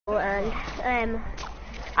and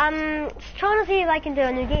I'm trying to see if I can do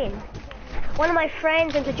a new game. One of my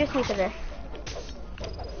friends introduced me to this.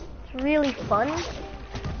 It's really fun,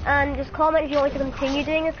 and just comment if you want me to continue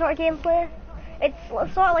doing this sort of gameplay. It's sort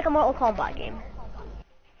of like a Mortal Kombat game.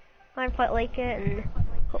 I quite like it, and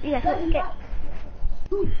yeah, let's get.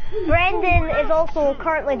 Brendan is also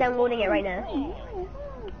currently downloading it right now.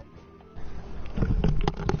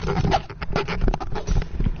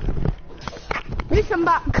 Reese, I'm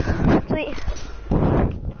back. Sweet.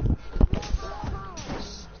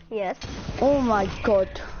 Yes. Oh my god.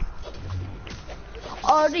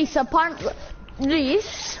 Oh, Reese, apparently...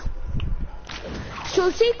 Reese? So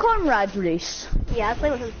see Conrad, Reese? Yeah, I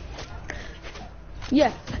play with him.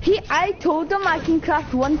 Yeah, I told him I can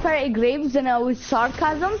craft 130 graves and it was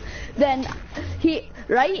sarcasm. Then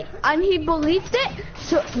right? And he believed it.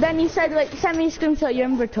 So then he said, like, send me a screenshot of your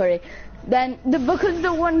inventory. Then, because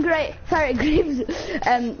the 130 graves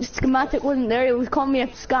schematic wasn't there, he was calling me a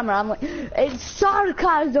scammer. I'm like, it's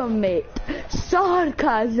sarcasm, mate.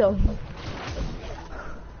 Sarcasm.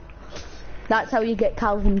 That's how you get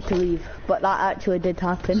Calvin to leave. But that actually did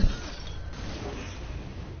happen.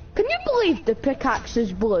 Can you believe the pickaxe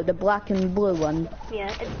is blue, the black and blue one?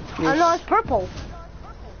 Yeah, oh no, it's purple.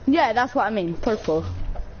 Yeah, that's what I mean, purple.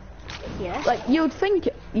 Yeah. Like, you'd think,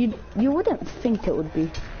 you wouldn't think it would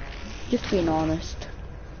be. Just being honest.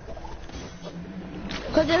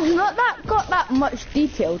 Because it's not got that much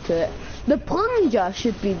detail to it. The plunger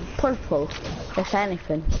should be purple, if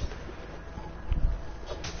anything.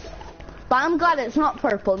 But I'm glad it's not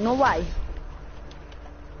purple, know why?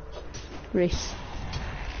 Reese?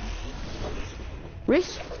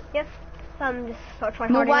 Reese? Yes. I'm just sort of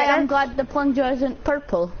trying Know why right I'm now. glad the plunger isn't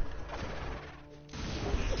purple?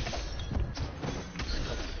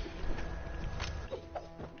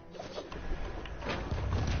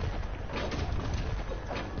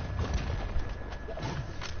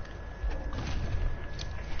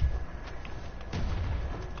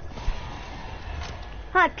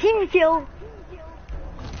 Team kill.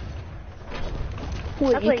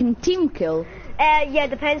 What, you can team kill? Yeah,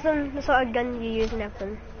 depends on the sort of gun you use and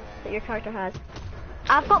everything that your character has.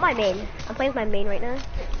 I've got my main. I'm playing with my main right now.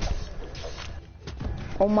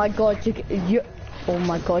 Oh my god, you oh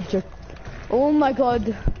my god, oh my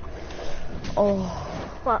god. Oh.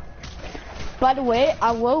 What? By the way,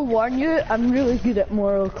 I will warn you, I'm really good at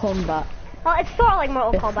Mortal Kombat. Well, it's sort of like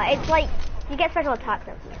Mortal Kombat. It's like, you get special attacks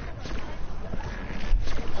and stuff.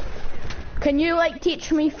 Can you, like,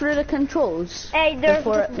 teach me through the controls? Hey, there's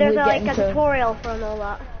like a tutorial for and all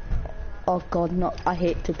that. Oh god, no, I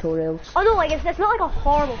hate tutorials. Oh no, like, it's not like a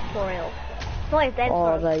horrible tutorial. It's not like Dead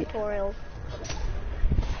Stars right. tutorials.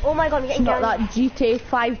 Oh my god, I'm getting not that GTA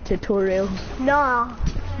 5 tutorial. No,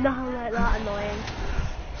 nothing like that annoying.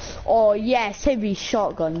 Oh yes, heavy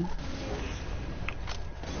shotgun.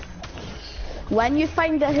 When you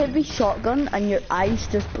find a heavy shotgun and your eyes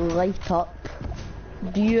just light up,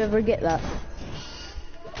 do you ever get that?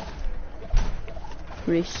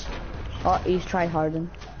 Reese. Oh, he's tryharding.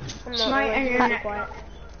 My internet.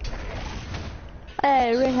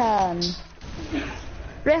 Hey, Rehan.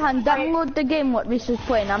 Rehan, download the game what Reese is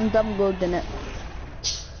playing. I'm downloading it.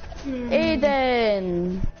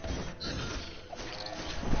 Aiden.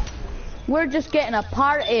 We're just getting a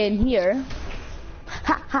party in here.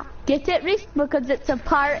 Ha ha. Get it, Reese? Because it's a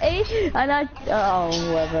party and oh,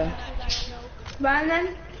 whatever.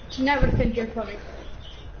 Brandon, never think you're funny.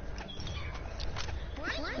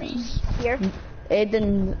 Here.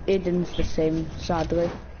 Aiden's the same, sadly.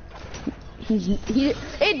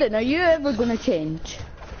 Aiden, are you ever gonna change?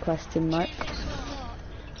 Question mark.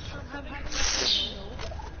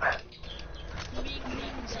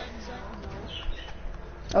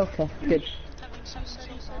 Okay, good.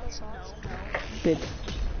 Good.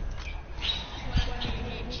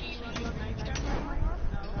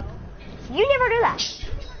 You never do that.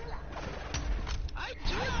 I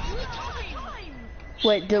do it all the time.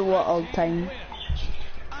 Wait, do what all the time?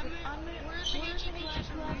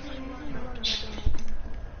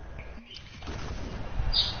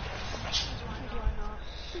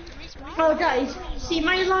 Oh guys, see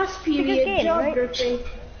my last period, game, geography.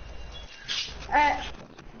 Right?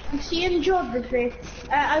 See in geography,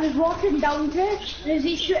 I was walking down there, there's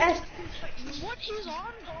these two What is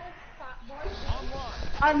on?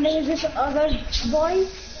 and there was this other boy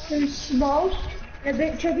who's small, a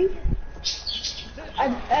bit chubby.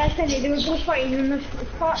 And they were both fighting, and the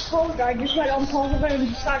tall guy just went on top of him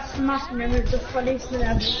and started smashing him. It was the funniest thing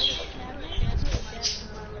ever.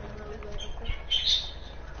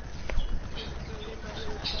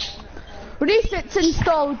 Reese, it's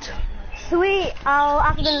installed. Sweet. I'll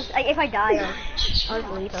after this, if I die,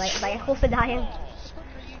 Unbelievable, like I hope to dying.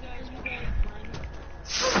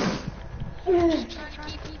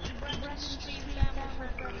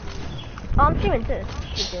 Oh, I'm streaming too.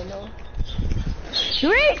 You do know.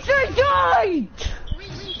 Research died!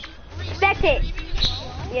 Spectate!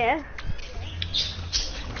 Yeah.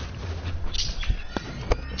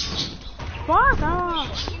 Fuck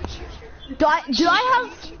off! Do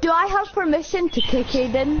I have permission to kick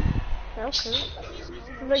Aiden? Okay.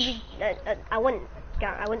 Well, I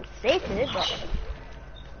wouldn't say to, but.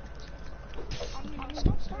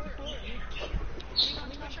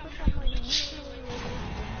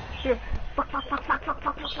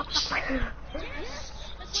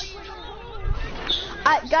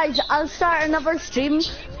 Guys, I'll start another stream.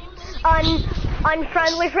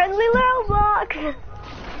 Unfriendly little box.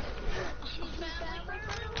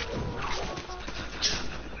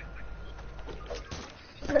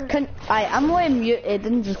 I'm going to mute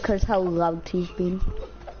Aiden just because how loud he's been.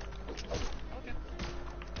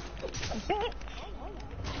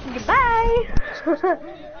 Goodbye.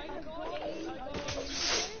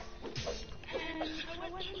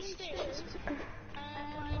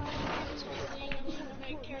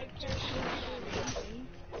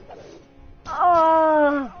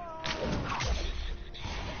 Oh.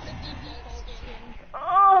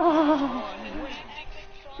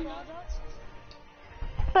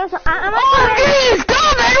 But I'm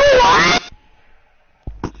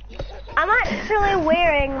actually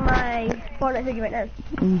wearing my Fortnite hoodie right now.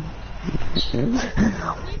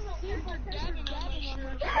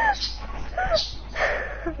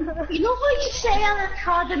 You know how you say an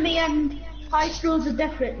academy and high schools are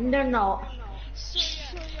different, and they're not?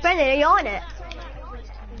 Brendan, are you on it?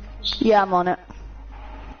 Yeah, I'm on it.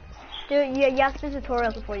 Dude, you have to do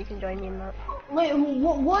tutorials before you can join me in that. Wait,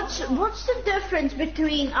 what's the difference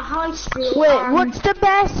between a high school Wait, and... what's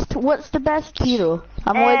the best hero?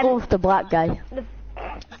 I'm gonna go with the black guy.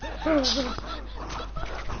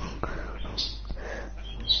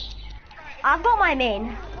 I've got my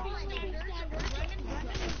main.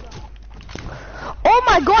 Oh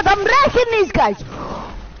my god, I'm wrecking these guys!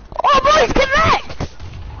 Oh boys, get wrecked!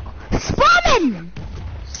 Spamming!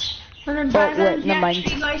 And then by then, wait, never mind.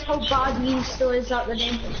 you guys how bad mean still is that the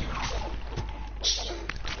name?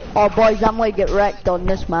 Oh boys, I'm gonna get wrecked on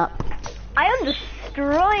this map. I am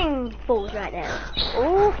destroying foes right now.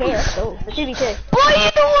 Okay, let's go. The 2v2. Boy,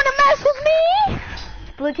 you don't wanna mess with me!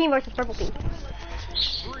 Blue team versus purple team.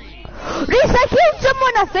 Reese, I killed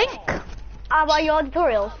someone, I think! Are you on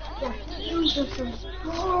tutorials?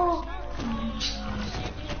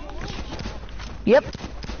 Yep.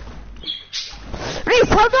 Reese,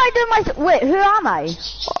 how do I do my... Wait, who am I?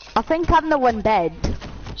 I think I'm the one dead.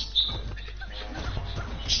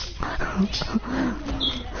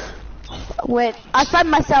 Wait, I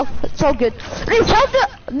found myself. It's all good. Reese,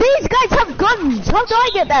 these guys have guns. How do I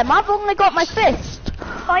get them? I've only got my fist.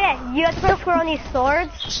 Oh yeah, you have to put score on these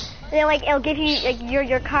swords, and then like it'll give you like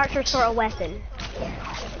your character's sort of weapon.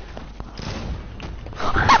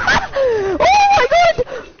 Oh my god!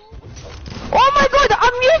 Oh my god,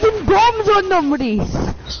 I'm using bombs on them, Reese.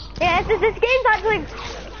 Yeah, this game's actually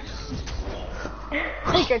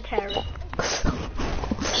like you're terrorist.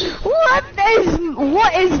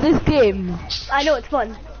 What is this game? I know it's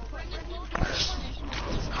fun.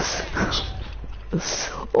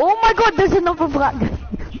 Oh my god, there's another black guy.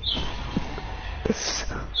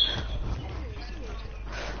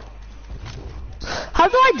 How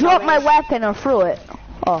do I drop my weapon or throw it?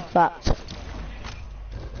 Oh, that.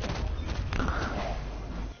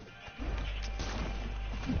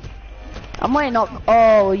 I'm gonna knock.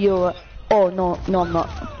 Oh, you. Oh no, I'm not.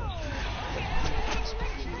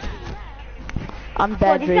 I'm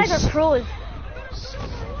dead, These guys Reese. are pros.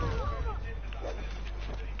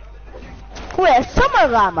 Wait, summer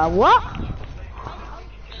llama, what?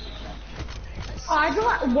 Oh, I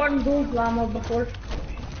got one gold llama before.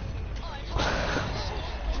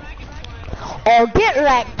 Oh, get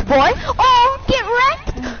wrecked, boy. Oh, get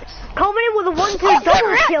wrecked. Coming in with a 1-2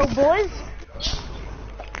 double kill, boys.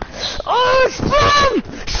 Oh, spam!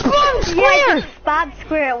 Spam square! Yeah, spam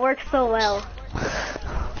square, it works so well.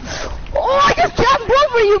 Oh, I just jumped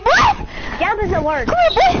over you, boy! Jump doesn't work. Come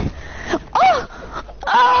on, boy!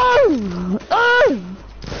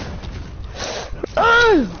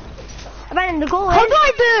 Oh! Man, the goal How is do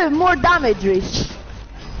I do more damage, Reese?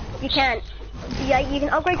 you can't. Yeah, you can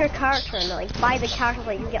upgrade your character and like buy the character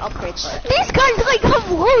so you can get upgrades for it. These guys like have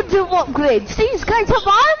loads of upgrades. These guys have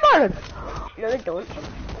armor. No, they don't.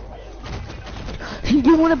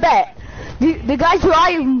 You wanna bet? The guys who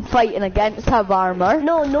I am fighting against have armor.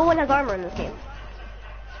 No, no one has armor in this game.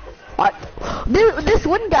 This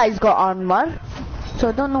one guy's got armor. so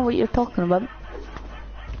I don't know what you're talking about.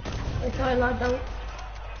 It's all lads out.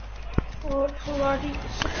 Oh, it's so lardy.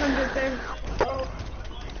 600 Oh.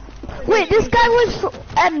 Wait, this guy was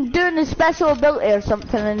doing a special ability or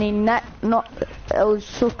something, and he not. It was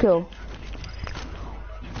so cool.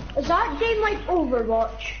 Is that game like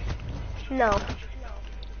Overwatch? No.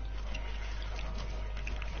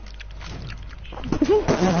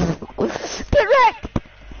 Correct.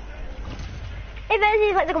 If anything,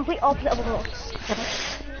 it's like the complete opposite of Overwatch.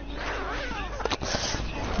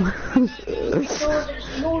 So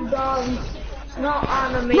there's no dance, not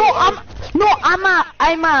anime.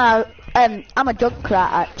 I'm a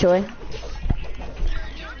Junkrat actually.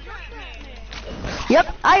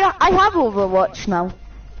 Yep, I have Overwatch now.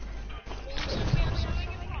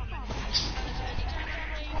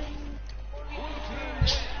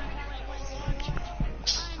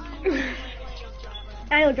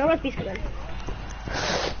 I know, John must be something.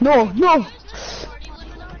 No.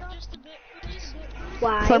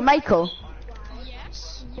 Why? For Michael.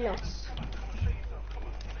 No.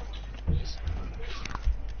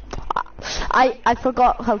 I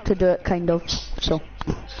forgot how to do it, kind of. So.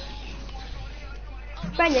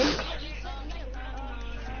 Brendan,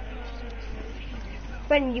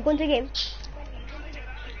 you going to the game?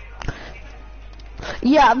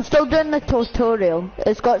 Yeah, I'm still doing the tutorial.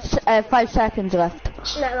 It's got 5 seconds left.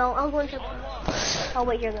 No, I'm going to. I'll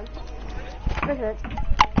wait here then. Where's it?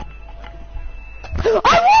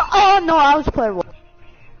 Oh no, I was player 1.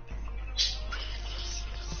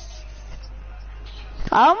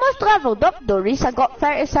 I almost leveled up though, Reese. I got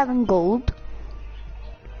 37 gold.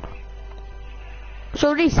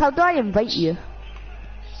 So Reese, how do I invite you?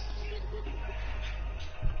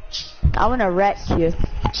 I wanna wreck you.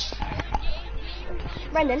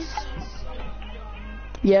 Brendan?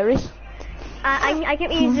 Yeah, Reese? I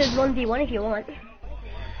can use this 1v1 if you want.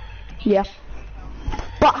 Yeah.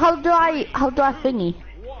 But how do I thingy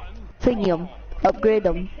them? Upgrade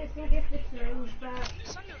them?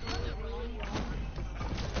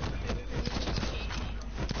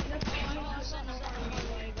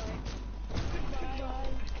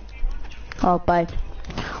 Oh, bye.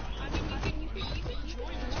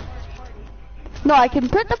 No, I can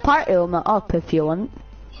put the party element up if you want.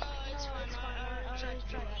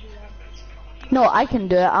 No, I can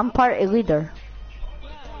do it. I'm party leader.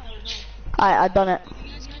 I done it.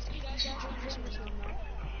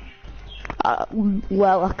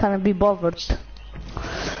 Well, I can't be bothered.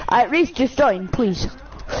 Reese, just join, please.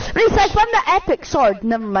 Reese, I found the epic sword.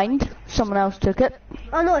 Never mind. Someone else took it.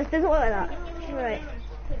 Oh no, it doesn't work like that. Right.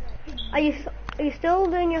 Are you still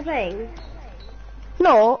doing your thing?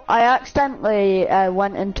 No, I accidentally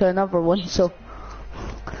went into another one, so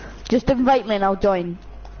just invite me and I'll join.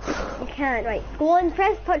 You can't, right. Go on,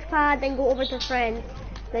 press touchpad, then go over to friends,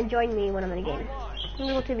 then join me when I'm in a game. I'm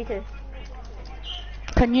gonna go 2v2.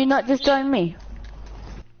 Can you not just join me?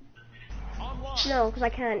 No, because I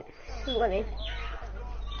can't. It doesn't let me.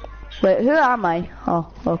 Wait, who am I?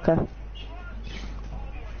 Oh, okay.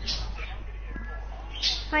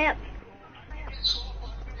 Hi up.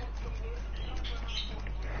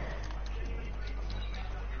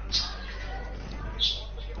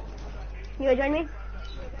 You gonna join me?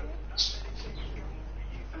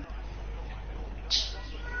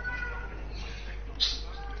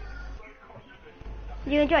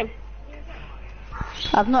 You gonna join?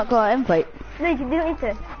 I've not got an invite. No, you don't need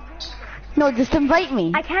to. No, just invite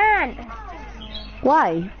me. I can't.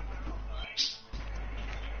 Why?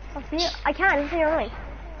 I'll see you. I can't. It's your online.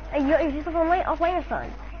 Is this offline or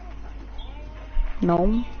something?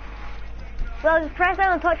 No. Well, just press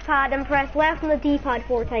down on the touchpad and press left on the D-pad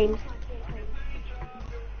 4 times.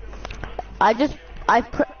 What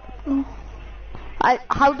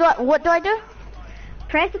do I do?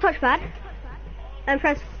 Press the touchpad and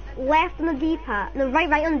press left on the D-pad. No,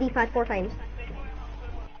 right on the D-pad 4 times.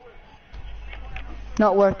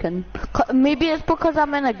 Not working. Maybe it's because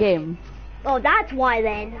I'm in a game. Oh, that's why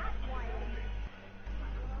then.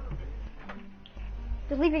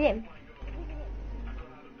 Just leave your game.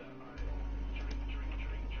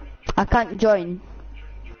 I can't join.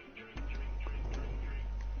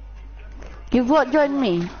 You've what joined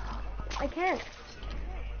me? I can't.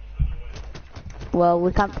 Well,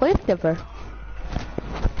 we can't play together.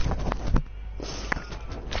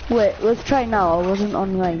 Wait, let's try now. I wasn't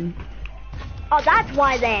online. Oh, that's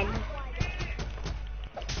why then.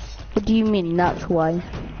 What do you mean, that's why?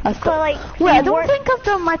 So, like, wait, I don't think I've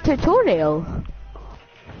done my tutorial.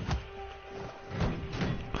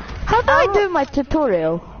 How do I do my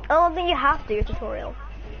tutorial? I don't think you have to do your tutorial.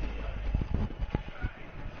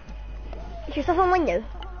 Is your stuff online now?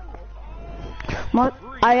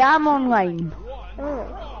 I am online.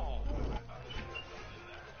 Oh.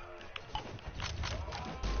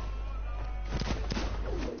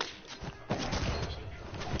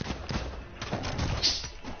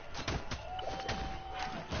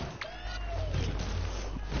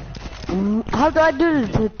 How do I do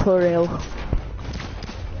the tutorial?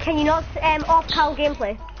 Can you not off Cal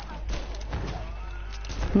gameplay?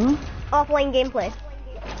 Offline gameplay.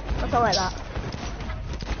 Or something like that.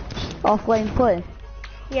 Offline play?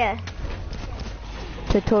 Yeah.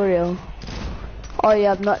 Tutorial. Oh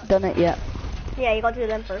yeah, I've not done it yet. Yeah, you got to do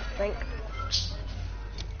them first, I think.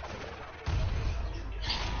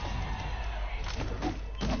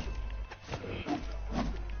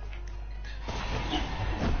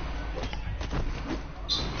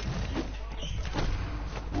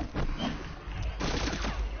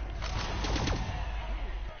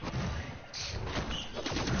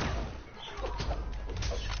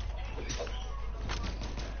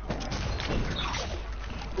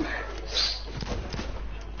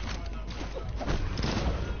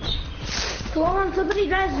 Come on, somebody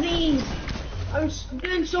res me. I was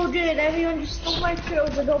doing so good. Everyone just stole my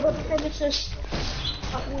kills. I got the 10 assists.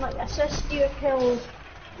 I can like assist your kills.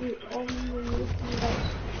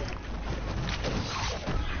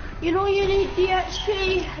 You know you need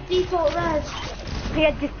DXP default res.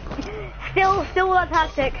 Yeah, still that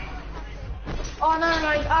tactic. Oh no,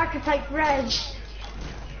 like archetype res.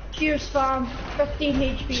 Cheers farm, 15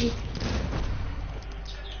 HP.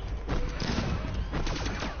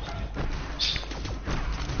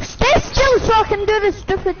 Stay still so I can do the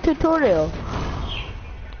stupid tutorial.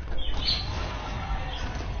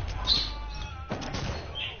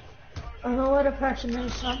 I know what a person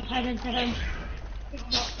is, so I'm heading to him. He's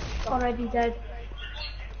not already dead.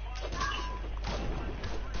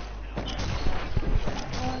 Oh,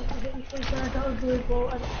 I didn't think that was blue ball.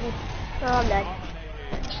 I don't know. Oh, I'm dead.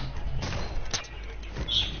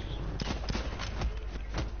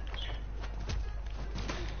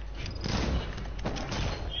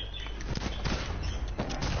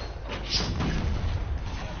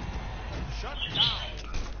 Shut down.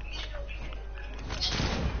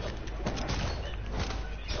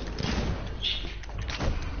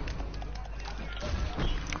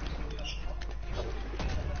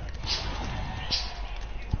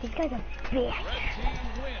 These guys are bitch. Red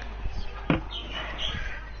team wins.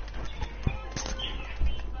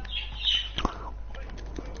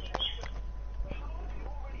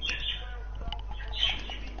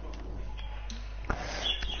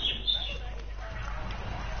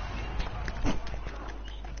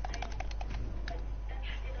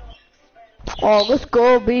 Oh, let's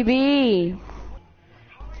go, baby.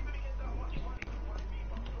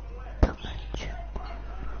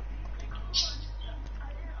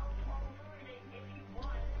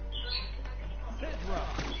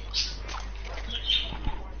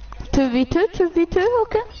 Two v two,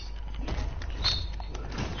 okay.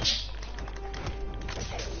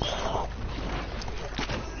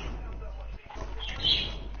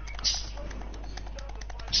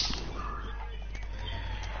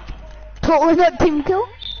 Totally not team kill.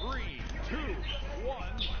 3, 2,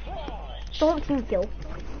 1, fall. Don't team kill.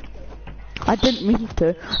 I didn't mean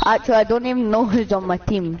to. Actually, I don't even know who's on my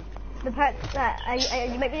team. The part that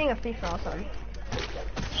you might be doing a free for all or something.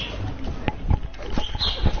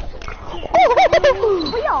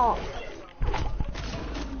 Oh,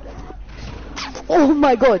 Oh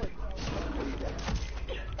my god.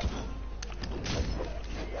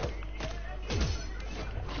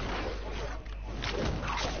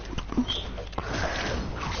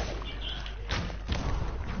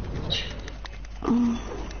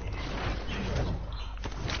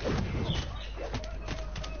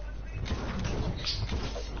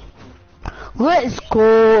 Let's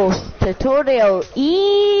go. Tutorial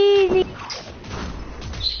easy.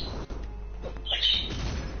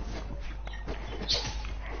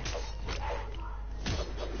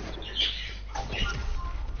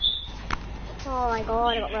 Oh my god,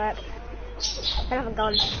 I got wrecked. I have a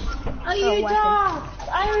gun. Are you weapon. daft?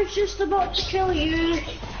 I was just about to kill you.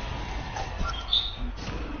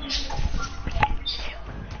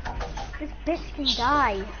 This bitch can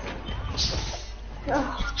die.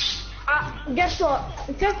 Guess what?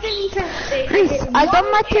 15E50. Chris, I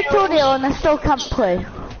done my tutorial and I still can't play.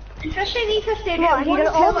 15E50. What, have you done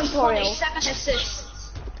all the kill and tutorials? 27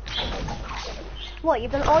 assists. What,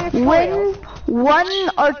 you've done all your Win tutorials? 1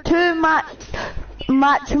 or 2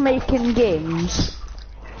 matchmaking games.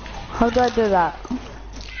 How do I do that?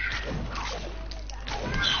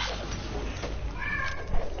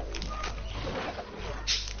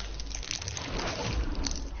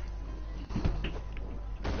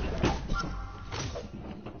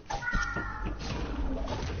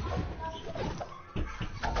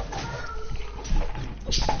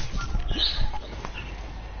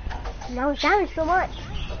 Now it's damaged so much.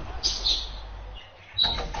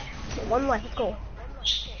 Okay, one left, let's go.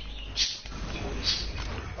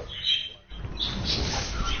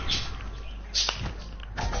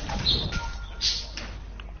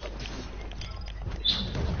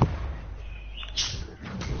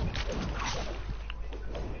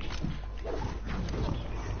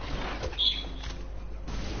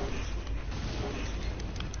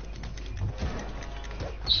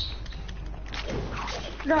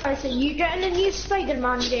 Right, so you getting a new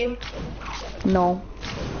Spider-Man game? No.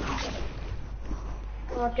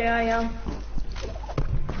 Okay, I am.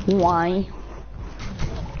 Why?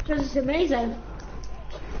 Because it's amazing.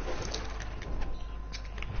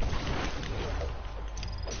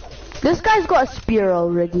 This guy's got a spear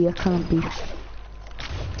already, I can't be.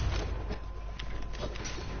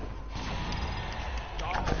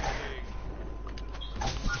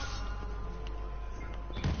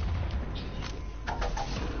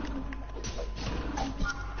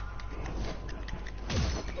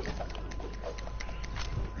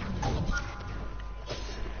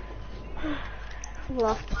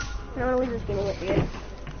 Lost. I don't want to lose this game with you.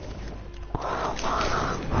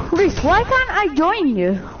 Reese, why can't I join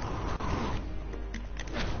you?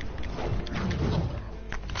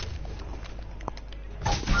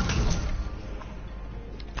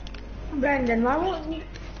 Brandon, why won't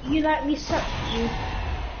you let me suck you?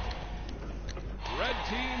 Red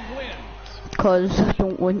team wins. Cause I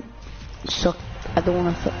don't want suck. I don't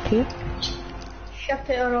want to suck you. Shut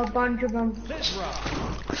it or I'll band your mum. This round.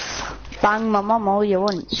 Bang my mum all you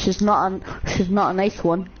want. She's not a nice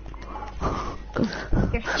one.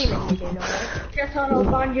 You're streaming, you do know, right? Shut or I'll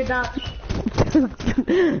band your dad.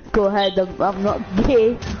 Go ahead, I'm not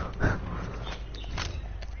gay.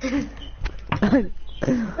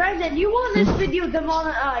 Brandon, you want this video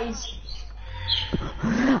demonetized?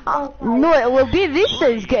 No, it will be this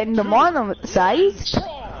is getting demonetized.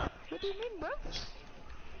 What do you mean, bro?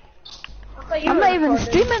 I thought you I'm were not even recording.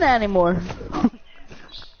 streaming anymore.